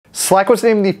Slack was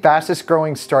named the fastest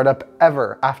growing startup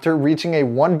ever after reaching a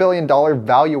 $1 billion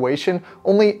valuation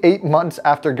only 8 months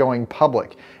after going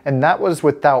public. And that was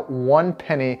without 1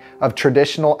 penny of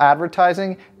traditional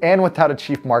advertising and without a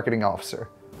chief marketing officer.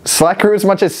 Slack grew as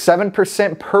much as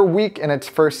 7% per week in its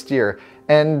first year,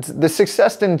 and the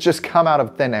success didn't just come out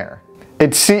of thin air.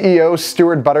 Its CEO,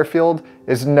 Stewart Butterfield,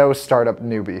 is no startup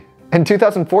newbie. In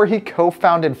 2004, he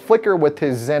co-founded Flickr with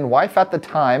his then wife at the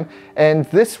time, and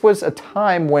this was a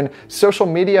time when social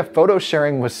media photo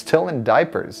sharing was still in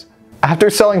diapers. After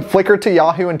selling Flickr to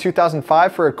Yahoo in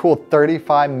 2005 for a cool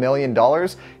 $35 million,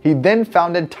 he then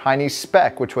founded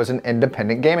Tinyspeck, which was an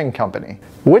independent gaming company.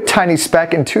 With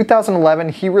Tinyspeck, in 2011,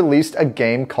 he released a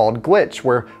game called Glitch,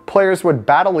 where players would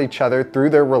battle each other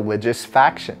through their religious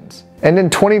factions. And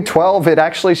in 2012, it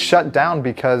actually shut down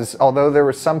because although there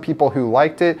were some people who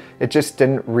liked it, it just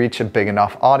didn't reach a big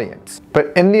enough audience.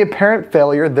 But in the apparent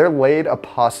failure, there laid a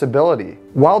possibility.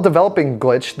 While developing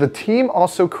Glitch, the team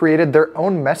also created their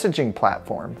own messaging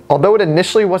platform. Although it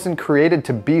initially wasn't created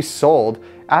to be sold,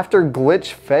 after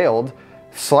Glitch failed,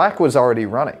 Slack was already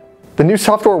running. The new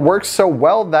software worked so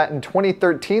well that in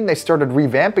 2013, they started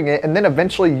revamping it and then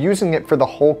eventually using it for the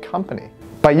whole company.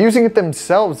 By using it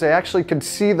themselves, they actually could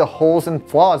see the holes and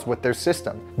flaws with their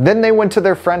system. Then they went to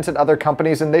their friends at other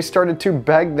companies and they started to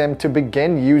beg them to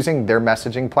begin using their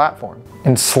messaging platform.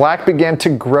 And Slack began to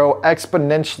grow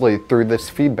exponentially through this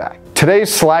feedback. Today,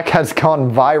 Slack has gone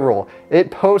viral.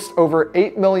 It posts over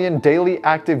 8 million daily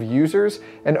active users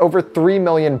and over 3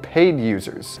 million paid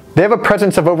users. They have a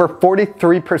presence of over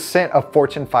 43% of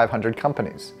Fortune 500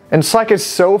 companies. And Slack is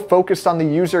so focused on the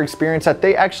user experience that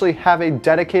they actually have a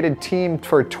dedicated team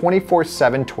for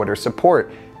 24/7 Twitter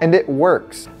support. And it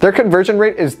works. Their conversion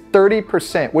rate is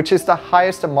 30%, which is the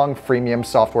highest among freemium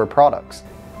software products.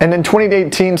 And in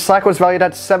 2018, Slack was valued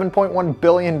at $7.1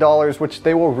 billion, which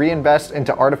they will reinvest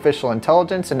into artificial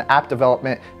intelligence and app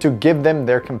development to give them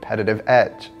their competitive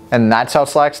edge. And that's how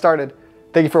Slack started.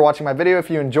 Thank you for watching my video. If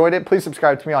you enjoyed it, please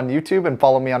subscribe to me on YouTube and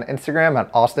follow me on Instagram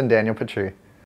at AustinDanielPatry.